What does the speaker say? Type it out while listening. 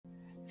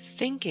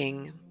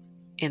Thinking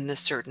in the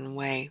certain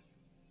way.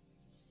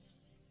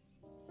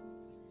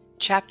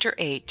 Chapter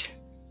 8.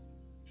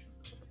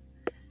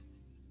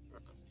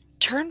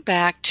 Turn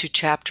back to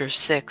Chapter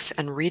 6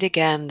 and read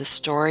again the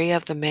story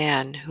of the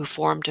man who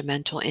formed a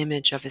mental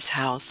image of his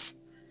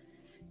house,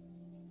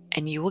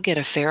 and you will get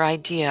a fair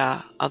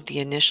idea of the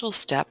initial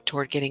step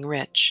toward getting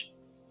rich.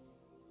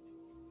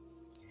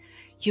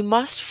 You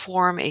must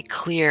form a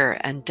clear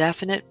and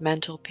definite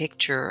mental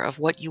picture of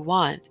what you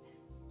want.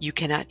 You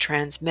cannot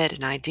transmit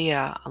an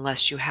idea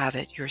unless you have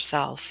it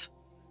yourself.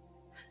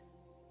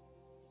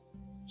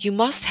 You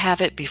must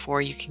have it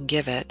before you can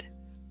give it.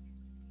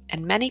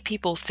 And many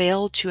people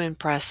fail to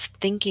impress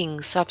thinking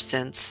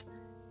substance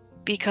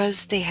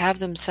because they have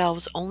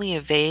themselves only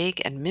a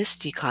vague and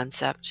misty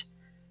concept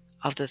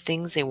of the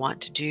things they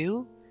want to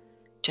do,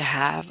 to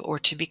have, or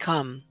to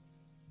become.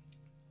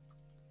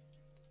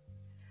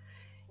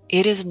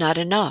 It is not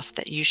enough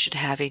that you should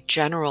have a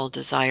general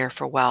desire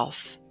for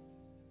wealth.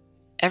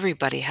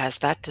 Everybody has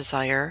that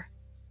desire.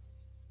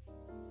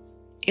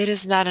 It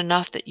is not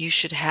enough that you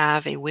should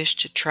have a wish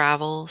to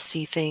travel,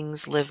 see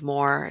things, live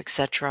more,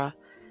 etc.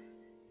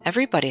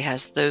 Everybody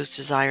has those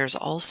desires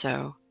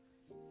also.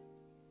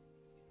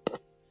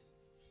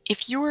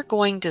 If you were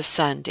going to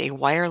send a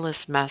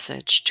wireless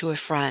message to a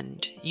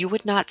friend, you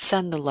would not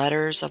send the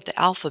letters of the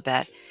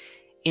alphabet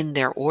in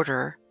their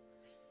order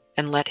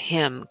and let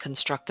him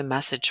construct the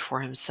message for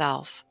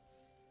himself.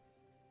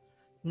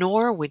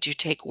 Nor would you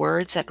take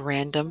words at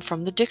random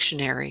from the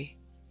dictionary.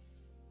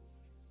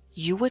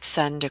 You would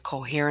send a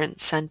coherent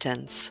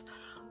sentence,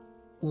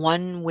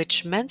 one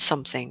which meant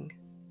something.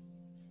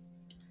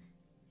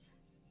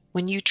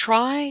 When you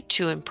try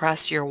to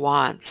impress your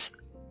wants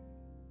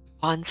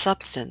on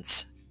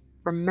substance,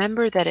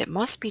 remember that it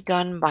must be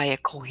done by a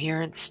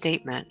coherent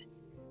statement.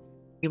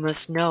 You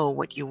must know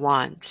what you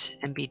want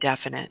and be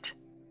definite.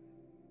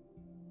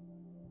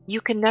 You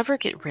can never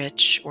get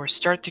rich or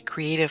start the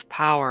creative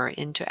power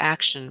into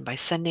action by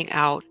sending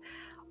out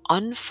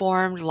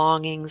unformed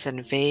longings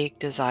and vague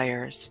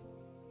desires.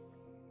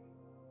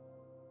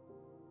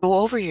 Go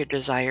over your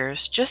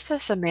desires just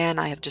as the man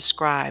I have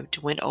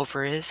described went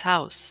over his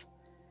house.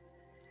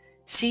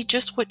 See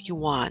just what you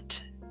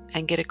want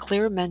and get a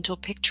clear mental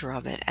picture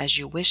of it as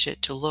you wish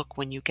it to look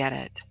when you get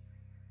it.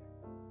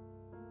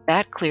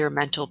 That clear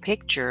mental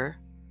picture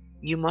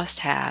you must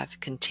have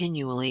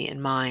continually in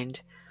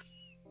mind,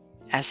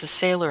 as the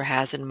sailor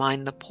has in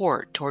mind the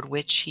port toward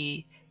which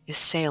he is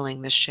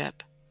sailing the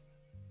ship.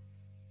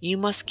 You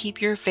must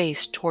keep your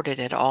face toward it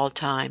at all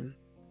time.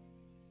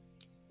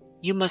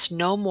 You must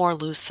no more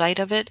lose sight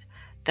of it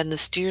than the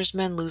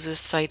steersman loses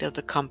sight of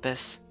the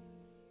compass.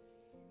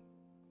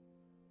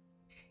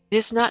 It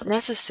is not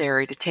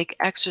necessary to take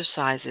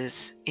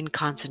exercises in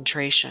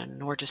concentration,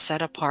 nor to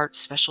set apart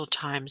special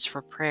times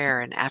for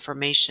prayer and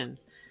affirmation,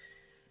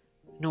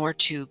 nor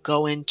to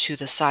go into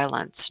the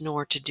silence,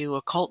 nor to do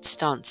occult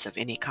stunts of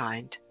any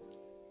kind.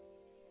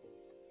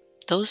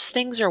 Those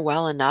things are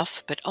well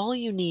enough, but all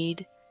you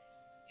need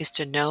is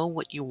to know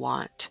what you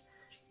want,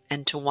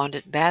 and to want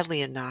it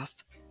badly enough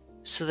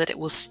so that it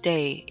will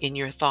stay in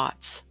your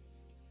thoughts.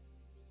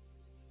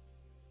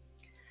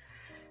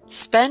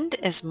 Spend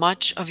as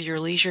much of your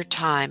leisure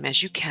time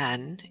as you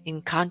can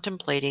in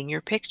contemplating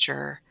your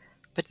picture,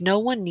 but no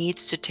one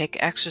needs to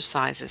take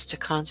exercises to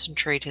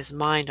concentrate his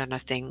mind on a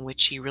thing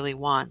which he really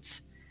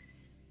wants.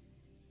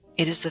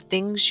 It is the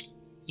things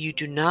you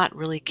do not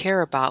really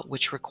care about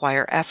which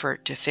require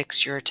effort to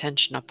fix your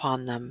attention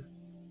upon them.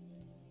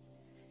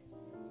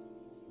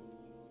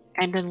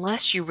 And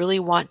unless you really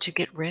want to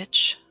get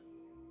rich,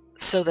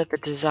 so that the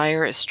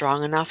desire is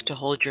strong enough to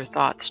hold your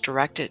thoughts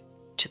directed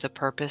to the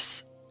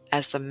purpose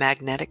as the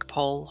magnetic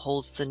pole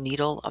holds the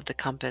needle of the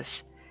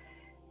compass,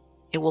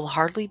 it will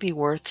hardly be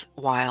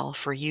worthwhile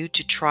for you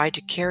to try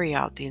to carry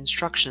out the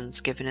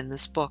instructions given in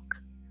this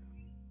book.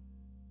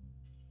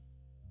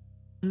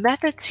 The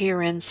methods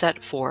herein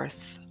set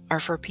forth are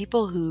for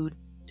people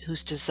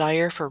whose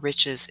desire for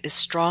riches is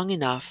strong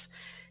enough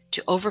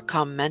to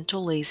overcome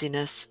mental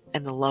laziness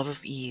and the love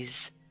of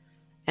ease,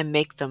 and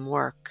make them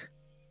work.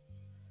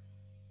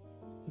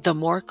 The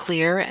more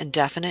clear and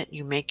definite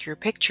you make your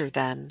picture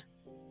then,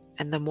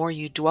 and the more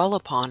you dwell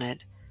upon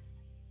it,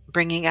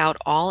 bringing out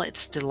all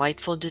its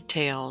delightful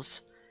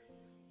details,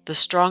 the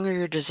stronger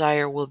your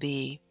desire will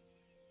be.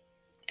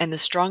 And the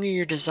stronger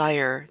your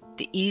desire,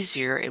 the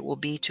easier it will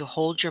be to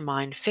hold your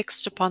mind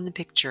fixed upon the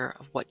picture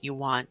of what you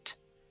want.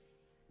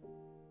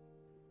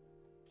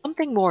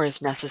 Something more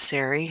is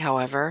necessary,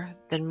 however,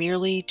 than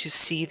merely to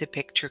see the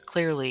picture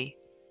clearly.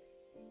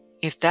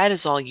 If that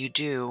is all you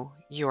do,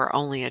 you are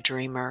only a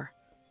dreamer,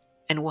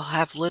 and will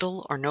have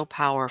little or no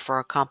power for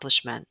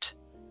accomplishment.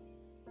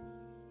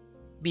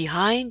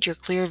 Behind your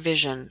clear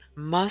vision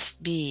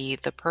must be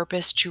the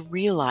purpose to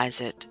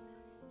realize it,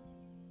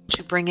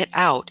 to bring it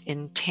out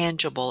in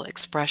tangible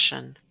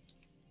expression.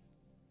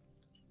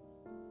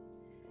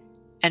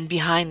 And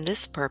behind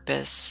this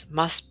purpose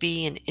must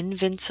be an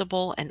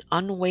invincible and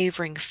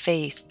unwavering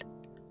faith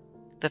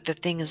that the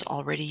thing is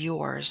already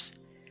yours,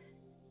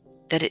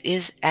 that it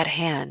is at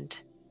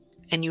hand,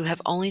 and you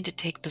have only to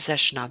take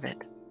possession of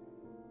it.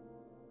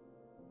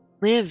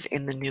 Live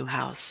in the new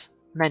house,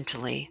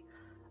 mentally,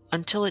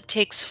 until it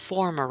takes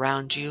form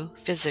around you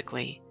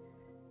physically.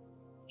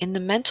 In the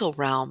mental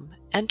realm,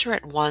 enter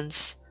at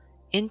once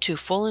into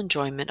full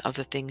enjoyment of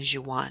the things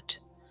you want.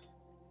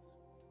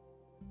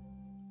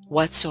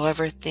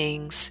 Whatsoever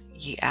things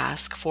ye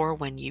ask for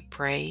when ye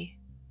pray,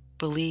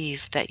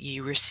 believe that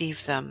ye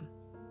receive them,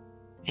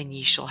 and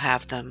ye shall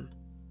have them,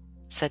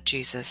 said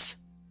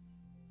Jesus.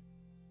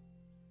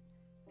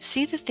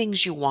 See the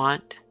things you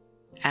want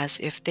as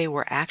if they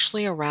were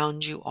actually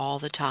around you all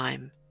the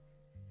time.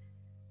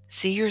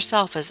 See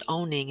yourself as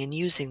owning and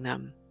using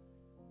them.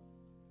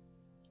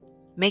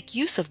 Make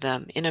use of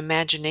them in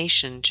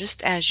imagination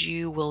just as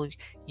you will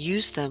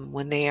use them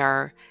when they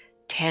are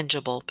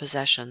tangible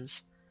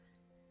possessions.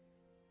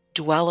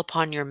 Dwell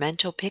upon your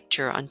mental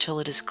picture until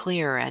it is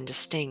clear and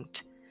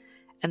distinct,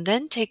 and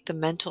then take the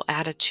mental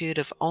attitude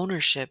of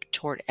ownership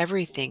toward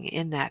everything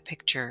in that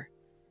picture.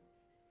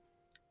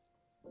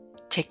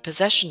 Take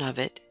possession of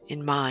it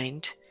in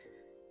mind,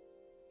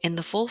 in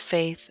the full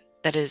faith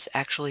that it is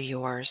actually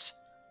yours.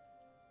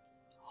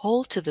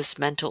 Hold to this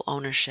mental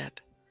ownership.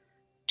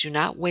 Do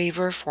not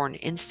waver for an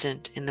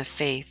instant in the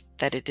faith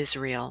that it is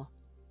real.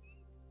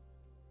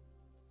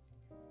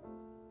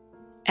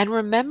 And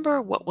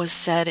remember what was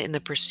said in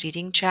the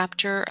preceding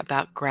chapter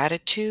about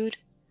gratitude?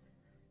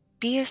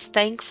 Be as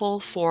thankful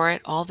for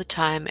it all the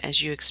time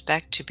as you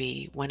expect to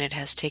be when it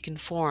has taken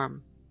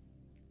form.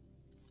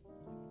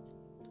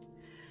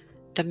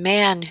 The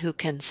man who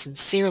can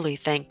sincerely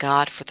thank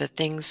God for the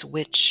things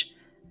which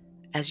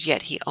as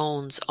yet he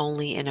owns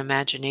only in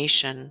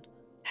imagination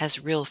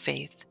has real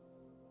faith.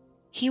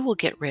 He will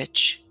get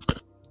rich.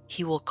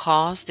 He will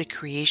cause the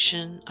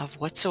creation of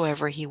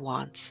whatsoever he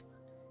wants.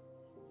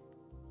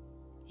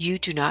 You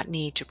do not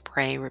need to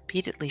pray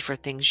repeatedly for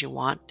things you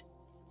want.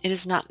 It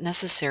is not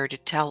necessary to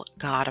tell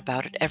God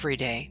about it every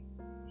day.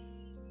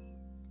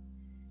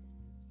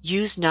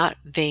 Use not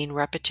vain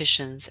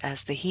repetitions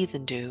as the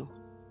heathen do,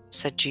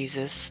 said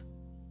Jesus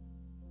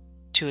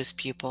to his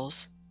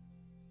pupils.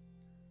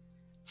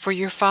 For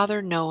your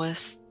Father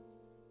knoweth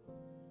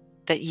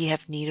that ye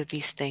have need of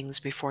these things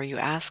before you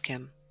ask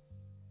him.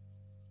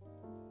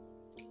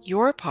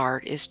 Your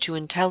part is to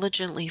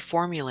intelligently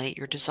formulate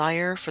your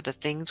desire for the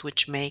things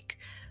which make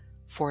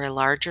for a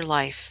larger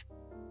life,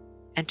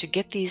 and to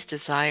get these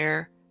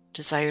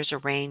desires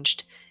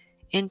arranged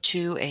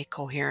into a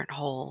coherent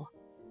whole,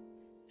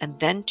 and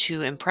then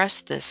to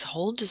impress this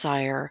whole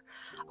desire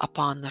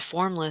upon the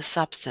formless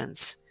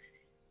substance,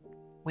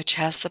 which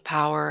has the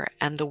power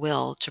and the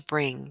will to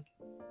bring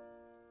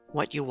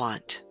what you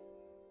want.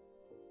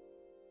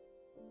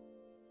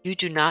 You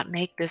do not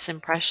make this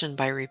impression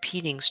by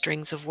repeating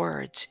strings of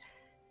words.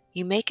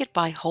 You make it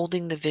by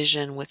holding the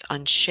vision with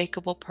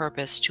unshakable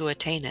purpose to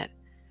attain it,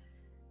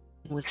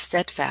 and with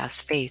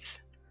steadfast faith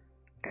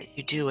that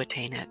you do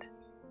attain it.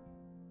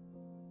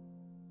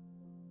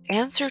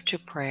 Answer to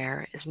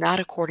prayer is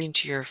not according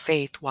to your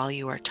faith while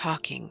you are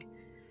talking,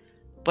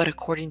 but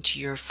according to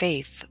your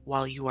faith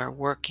while you are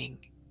working.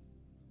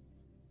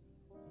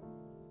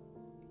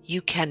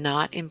 You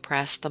cannot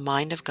impress the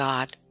mind of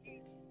God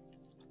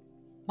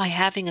by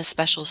having a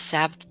special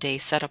Sabbath day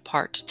set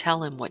apart to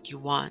tell him what you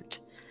want,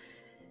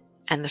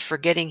 and the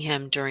forgetting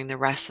him during the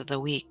rest of the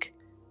week.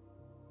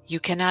 You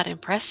cannot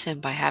impress him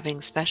by having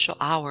special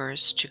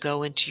hours to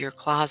go into your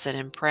closet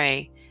and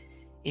pray,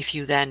 if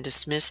you then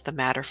dismiss the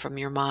matter from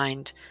your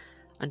mind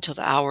until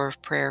the hour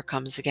of prayer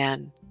comes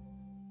again.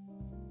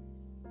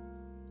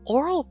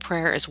 Oral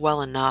prayer is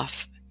well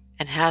enough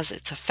and has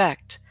its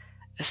effect,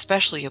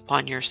 especially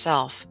upon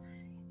yourself,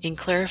 in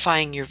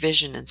clarifying your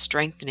vision and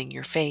strengthening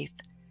your faith.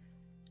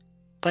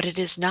 But it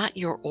is not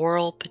your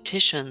oral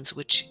petitions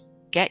which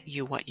get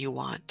you what you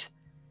want.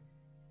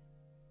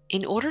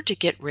 In order to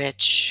get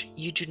rich,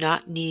 you do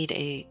not need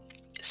a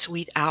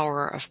sweet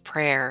hour of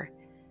prayer.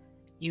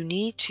 You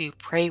need to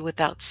pray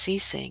without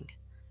ceasing.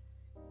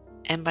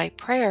 And by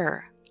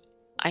prayer,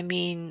 I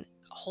mean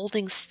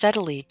holding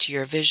steadily to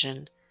your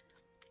vision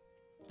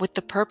with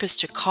the purpose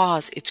to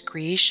cause its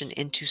creation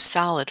into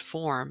solid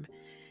form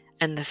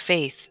and the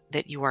faith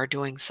that you are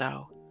doing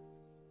so.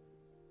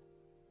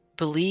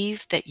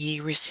 Believe that ye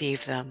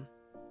receive them.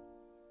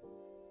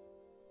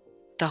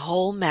 The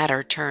whole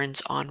matter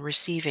turns on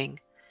receiving,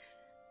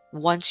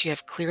 once you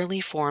have clearly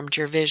formed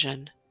your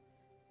vision.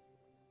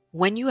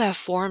 When you have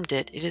formed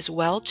it, it is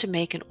well to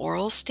make an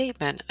oral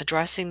statement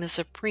addressing the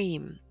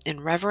Supreme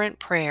in reverent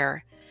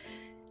prayer,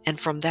 and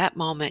from that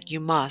moment you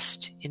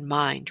must, in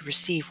mind,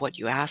 receive what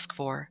you ask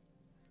for.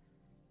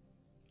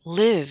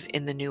 Live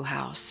in the new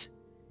house.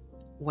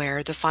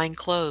 Wear the fine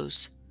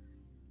clothes.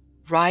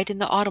 Ride in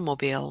the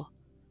automobile.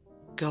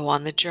 Go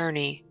on the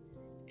journey,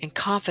 and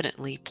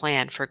confidently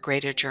plan for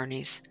greater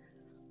journeys.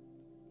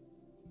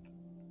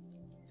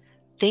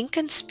 Think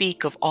and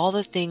speak of all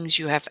the things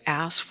you have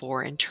asked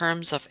for in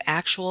terms of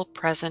actual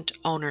present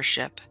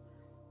ownership.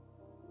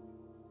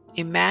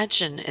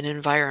 Imagine an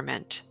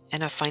environment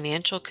and a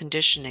financial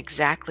condition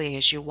exactly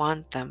as you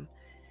want them,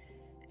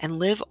 and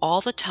live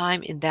all the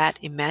time in that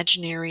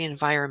imaginary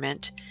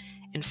environment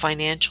and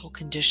financial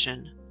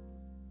condition.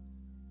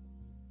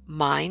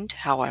 Mind,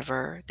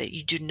 however, that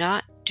you do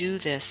not do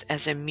this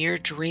as a mere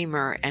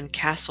dreamer and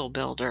castle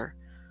builder.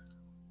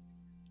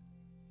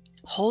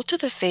 Hold to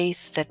the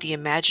faith that the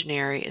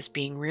imaginary is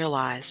being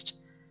realized,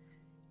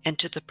 and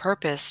to the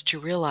purpose to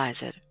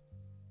realize it.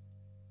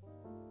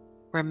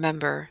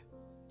 Remember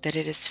that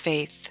it is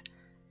faith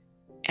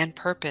and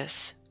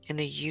purpose in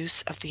the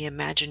use of the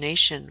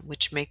imagination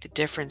which make the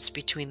difference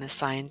between the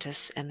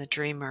scientist and the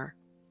dreamer.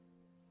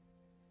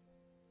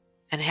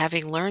 And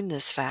having learned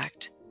this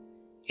fact,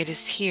 it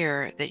is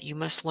here that you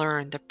must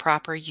learn the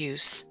proper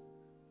use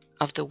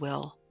of the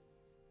will.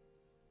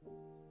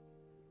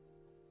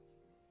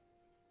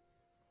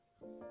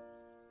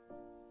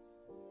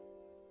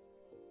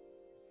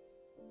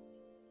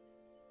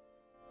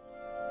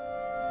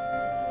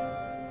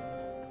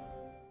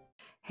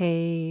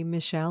 Hey,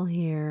 Michelle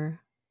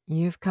here.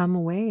 You've come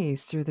a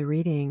ways through the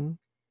reading.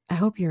 I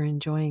hope you're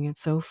enjoying it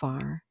so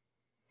far.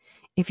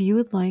 If you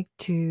would like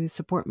to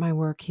support my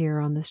work here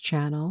on this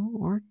channel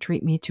or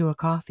treat me to a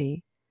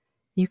coffee,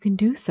 you can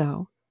do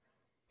so.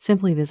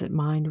 Simply visit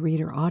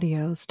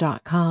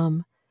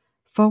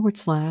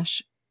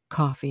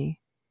mindreaderaudios.com/coffee.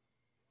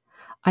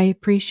 I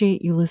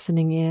appreciate you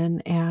listening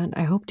in and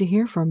I hope to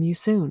hear from you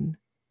soon.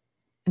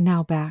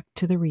 Now back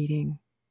to the reading.